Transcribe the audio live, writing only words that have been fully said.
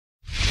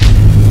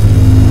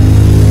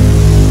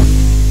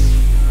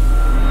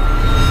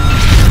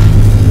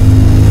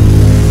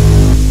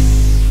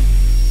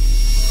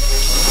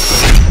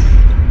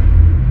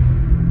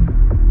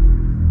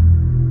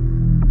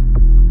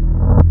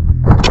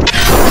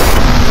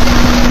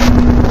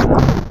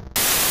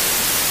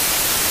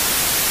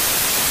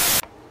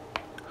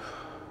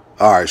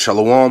All right,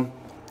 Shalom.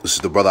 This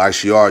is the brother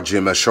ICR,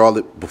 GMS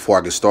Charlotte. Before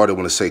I get started, I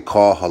want to say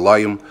Call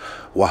Halayim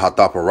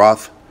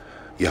Wahataparath,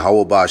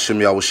 Yahweh Ba'Hashem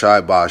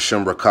Yahushai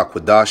Ba'Hashem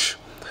Rakakwadash.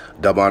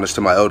 Double honors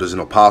to my elders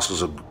and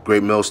apostles, a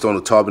great millstone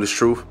of taught me this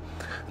truth.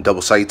 And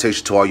double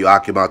salutation to all you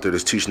Akim out there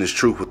that's teaching this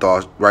truth with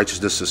all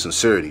righteousness and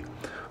sincerity.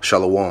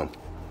 Shalom.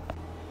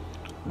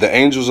 The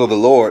angels of the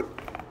Lord,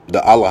 the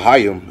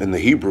Alahayim in the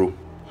Hebrew,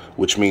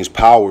 which means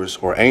powers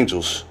or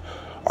angels,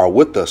 are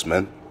with us,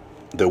 man.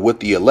 They're with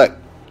the elect.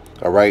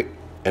 All right.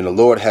 And the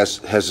Lord has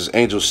his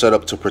angels set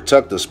up to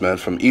protect us, man,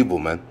 from evil,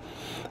 man,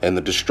 and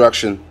the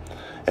destruction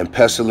and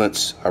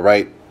pestilence, all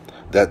right,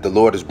 that the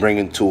Lord is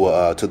bringing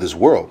to this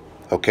world.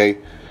 OK,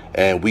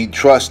 and we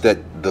trust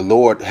that the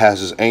Lord has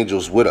his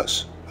angels with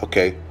us.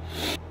 OK,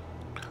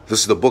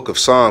 this is the book of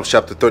Psalms,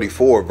 chapter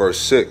 34, verse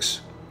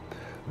 6.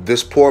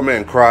 This poor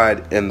man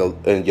cried, and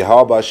Yahweh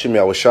Ba'Hashem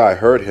Yahushai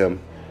heard him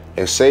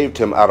and saved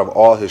him out of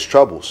all his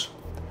troubles.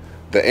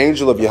 The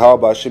angel of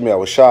Yahweh Ba'Hashem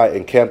Yahushai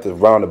encamped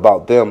round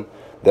about them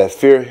that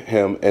fear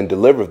him and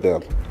deliver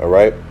them. All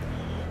right.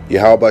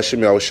 Yahweh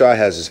Ba'Hashem Yahushai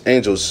has his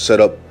angels set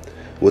up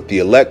with the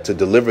elect to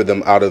deliver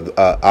them out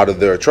of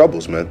their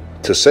troubles, man,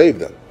 to save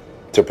them,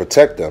 to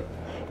protect them.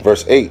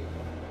 Verse 8.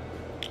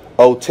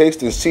 Oh,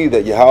 taste and see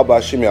that Yahweh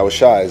Ba'Hashem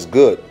Yahushai is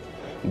good.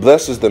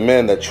 Blessed is the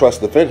man that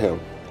trusteth in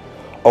him.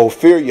 Oh,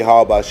 fear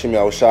Yahweh Ba'Hashem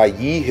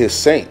Yahushai, ye his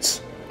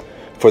saints,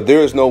 for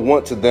there is no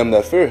want to them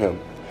that fear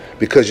him.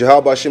 Because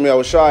Yahweh Ba'Hashem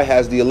Yahushai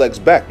has the elect's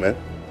back, man.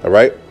 All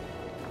right.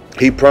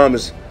 He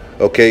promised,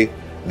 okay,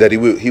 that he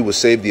would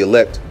save the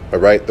elect, all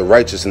right, the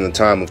righteous in the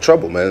time of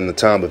trouble, man, in the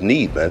time of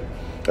need, man.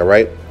 All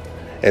right.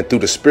 And through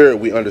the Spirit,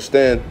 we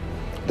understand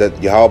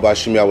that Yahweh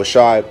Ba'Hashem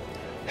Yahushai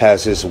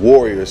has his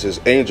warriors, his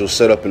angels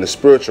set up in the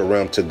spiritual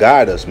realm to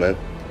guide us, man,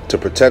 to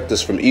protect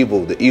us from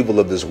evil, the evil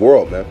of this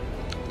world, man,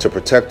 to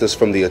protect us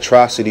from the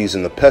atrocities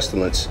and the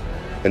pestilence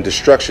and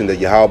destruction that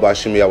Yahweh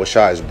Ba'Hashem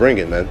Yahushai is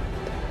bringing, man.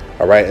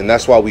 All right, and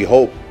that's why we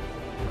hope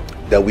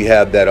that we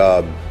have that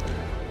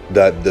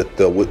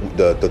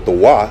the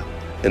wa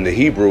in the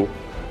Hebrew,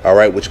 all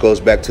right, which goes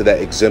back to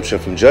that exemption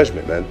from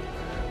judgment, man.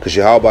 Because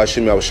Yahweh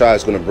Ba'Hashem Yahushai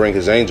is going to bring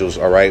his angels,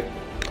 all right,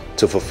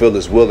 to fulfill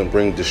his will and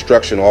bring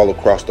destruction all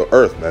across the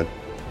earth, man.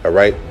 All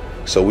right,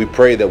 so we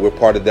pray that we're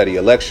part of that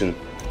election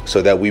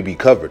so that we be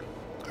covered.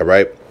 All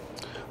right,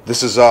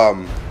 this is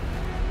the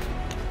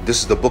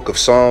book of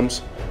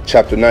Psalms,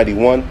 chapter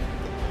 91, and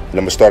I'm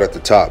gonna start at the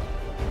top.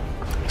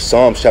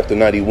 Psalms chapter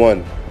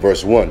 91,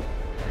 verse 1.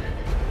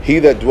 He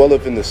that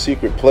dwelleth in the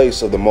secret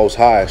place of the Most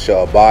High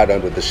shall abide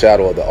under the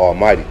shadow of the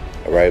Almighty.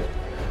 All right.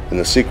 And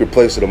the secret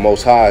place of the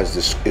Most High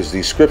is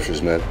these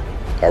scriptures, man.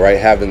 All right.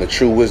 Having the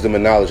true wisdom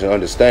and knowledge and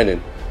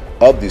understanding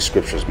of these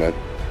scriptures, man.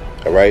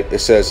 All right. It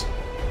says,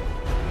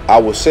 I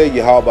will say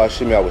Yahweh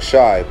Ba'Hashem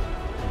Yahushai,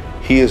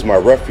 he is my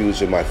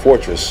refuge and my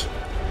fortress,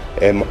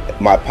 and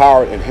my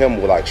power in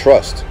him will I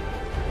trust.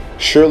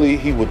 Surely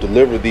he will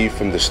deliver thee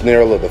from the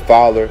snare of the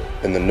fowler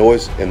and the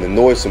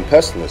noisome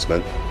pestilence,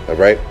 man. All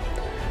right.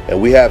 And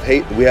we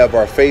have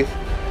our faith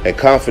and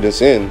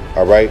confidence in,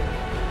 all right,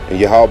 in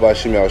Yahweh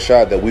Ba'Hashem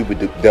Yahushai that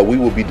we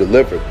will be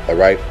delivered, all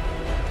right,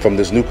 from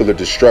this nuclear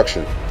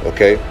destruction.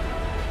 Okay.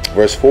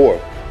 Verse 4.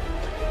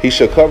 He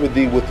shall cover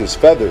thee with his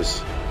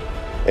feathers,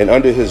 and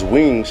under his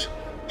wings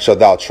shalt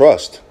thou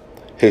trust.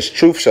 His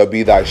truth shall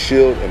be thy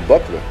shield and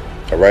buckler.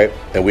 All right.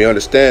 And we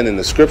understand in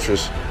the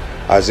scriptures,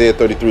 Isaiah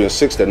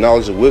 33:6, that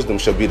knowledge and wisdom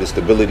shall be the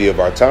stability of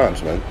our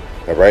times, man.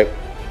 All right.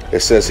 It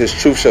says his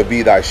truth shall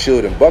be thy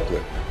shield and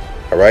buckler.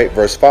 All right.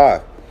 Verse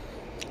 5.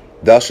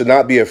 Thou shalt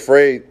not be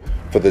afraid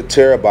for the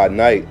terror by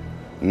night,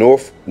 nor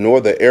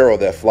the arrow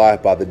that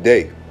flieth by the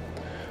day,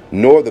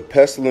 nor the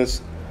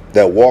pestilence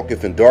that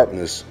walketh in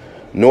darkness,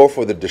 nor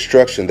for the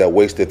destruction that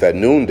wasteth at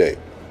noonday.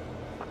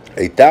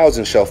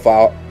 1,000 shall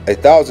fall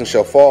at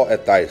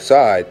thy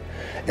side,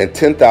 and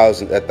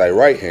 10,000 at thy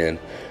right hand,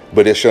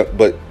 but it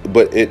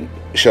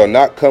shall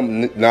not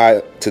come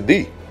nigh to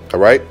thee. All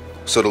right.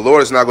 So the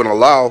Lord is not going to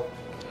allow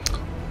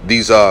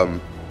these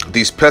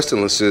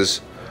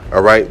pestilences,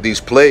 all right, these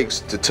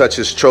plagues to touch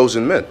his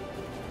chosen men.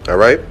 All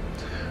right.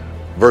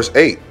 Verse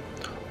 8.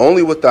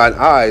 Only with thine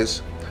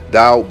eyes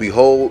shalt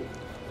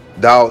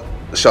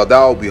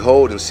thou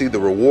behold and see the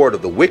reward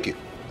of the wicked.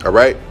 All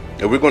right.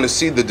 And we're going to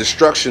see the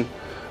destruction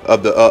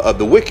of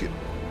the wicked.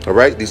 All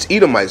right. These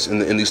Edomites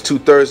and these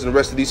 2/3 and the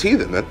rest of these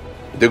heathen, man,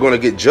 they're going to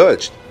get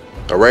judged.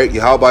 All right.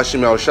 Yahweh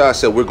Ba'Hashem Yahushai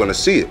said we're going to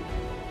see it.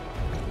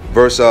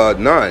 Verse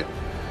 9.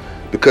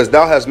 Because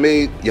thou hast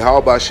made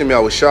Yahweh Ba'Hashem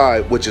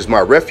Yahushai, which is my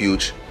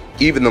refuge,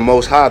 even the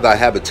Most High thy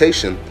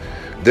habitation,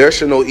 there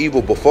shall no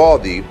evil befall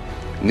thee,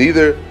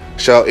 neither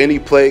shall any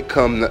plague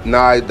come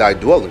nigh thy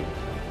dwelling.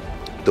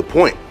 The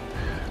point.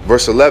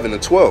 Verse 11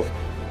 and 12.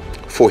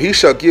 For he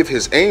shall give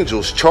his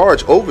angels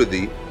charge over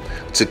thee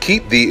to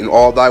keep thee in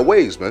all thy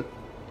ways, man.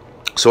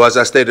 So as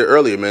I stated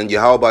earlier, man,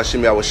 Yahweh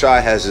Ba'Hashem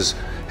Yahushai has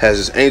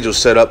his angels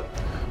set up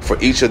for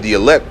each of the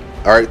elect,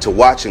 all right, to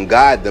watch and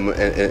guide them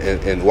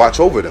and watch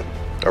over them,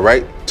 all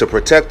right, to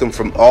protect them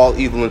from all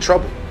evil and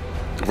trouble.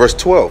 Verse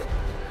 12.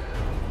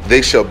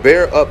 They shall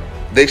bear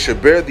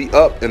thee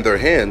up in their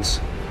hands,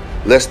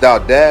 lest thou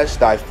dash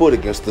thy foot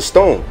against the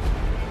stone.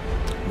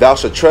 Thou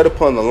shalt tread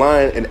upon the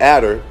lion and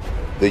adder,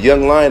 the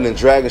young lion and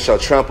dragon shall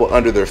trample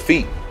under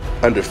feet.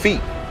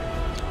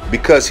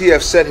 Because he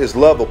hath set his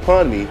love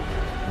upon me,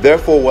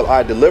 therefore will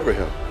I deliver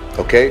him.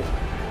 Okay?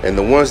 And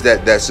the ones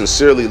that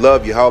sincerely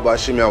love Yahweh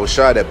Hashem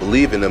Yahushua, that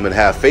believe in him and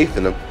have faith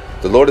in him,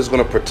 the Lord is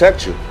going to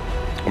protect you.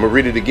 I'm going to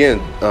read it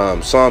again.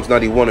 Psalms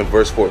 91 and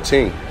verse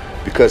 14.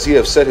 Because he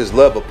hath set his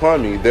love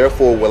upon me,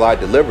 therefore will I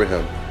deliver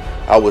him.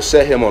 I will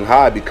set him on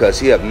high because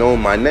he hath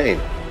known my name.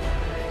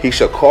 He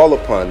shall call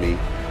upon me,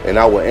 and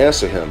I will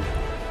answer him.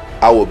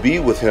 I will be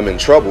with him in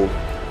trouble.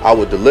 I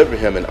will deliver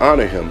him and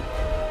honor him.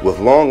 With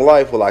long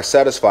life will I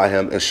satisfy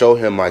him and show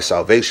him my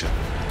salvation.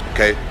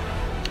 Okay?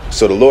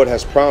 So the Lord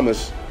has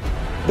promised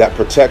that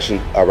protection,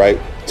 all right,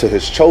 to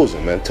his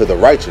chosen, man, to the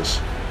righteous,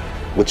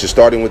 which is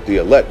starting with the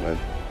elect, man.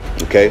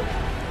 Okay?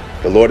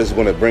 The Lord is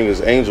going to bring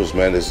his angels,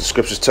 man. As the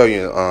scriptures tell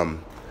you in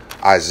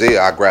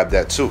Isaiah, I grabbed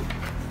that too.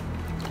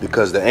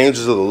 Because the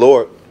angels of the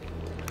Lord,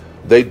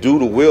 they do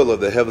the will of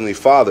the Heavenly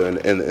Father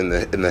in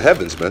the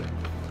heavens, man.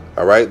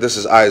 All right? This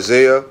is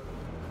Isaiah.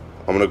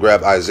 I'm going to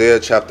grab Isaiah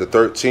chapter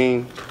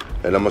 13.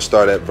 And I'm going to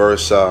start at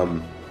verse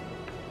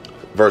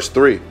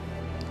 3.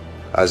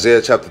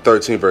 Isaiah chapter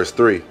 13, verse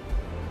 3.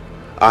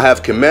 I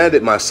have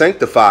commanded my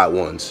sanctified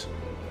ones.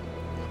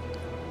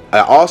 I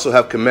also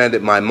have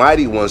commanded my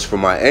mighty ones from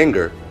my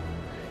anger,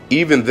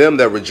 even them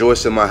that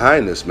rejoice in my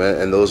highness, man.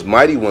 And those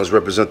mighty ones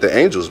represent the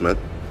angels, man.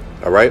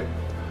 All right?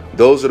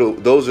 Those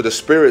are the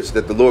spirits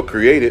that the Lord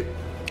created,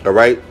 all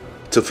right,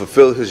 to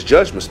fulfill his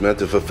judgments, man,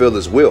 to fulfill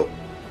his will.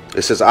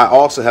 It says, I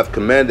also have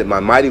commanded my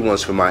mighty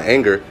ones from my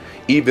anger,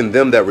 even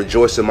them that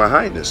rejoice in my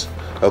highness.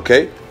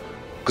 Okay?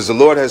 Because the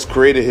Lord has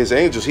created his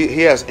angels.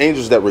 He has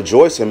angels that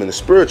rejoice him in the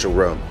spiritual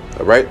realm.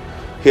 All right?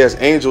 He has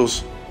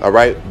angels, all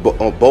right,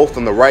 both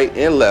on the right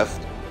and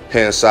left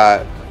hand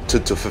side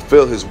to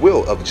fulfill his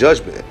will of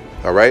judgment.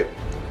 All right?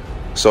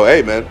 So,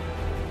 hey, man,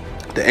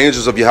 the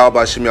angels of Yahweh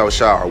Hashem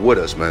Yahushua are with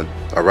us, man.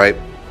 All right?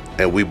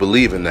 And we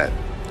believe in that.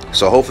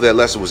 So hopefully that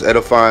lesson was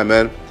edifying,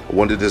 man. I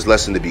wanted this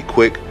lesson to be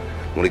quick.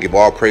 I want to give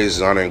all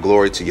praises, honor, and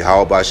glory to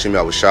Yahweh Hashem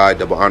Yahushua.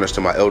 Double honors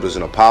to my elders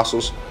and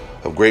apostles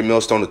of Great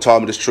Millstone that taught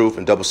me this truth,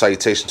 and double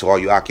salutation to all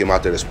you Akim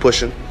out there that's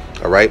pushing.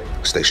 All right?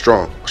 Stay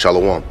strong.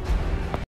 Shalom.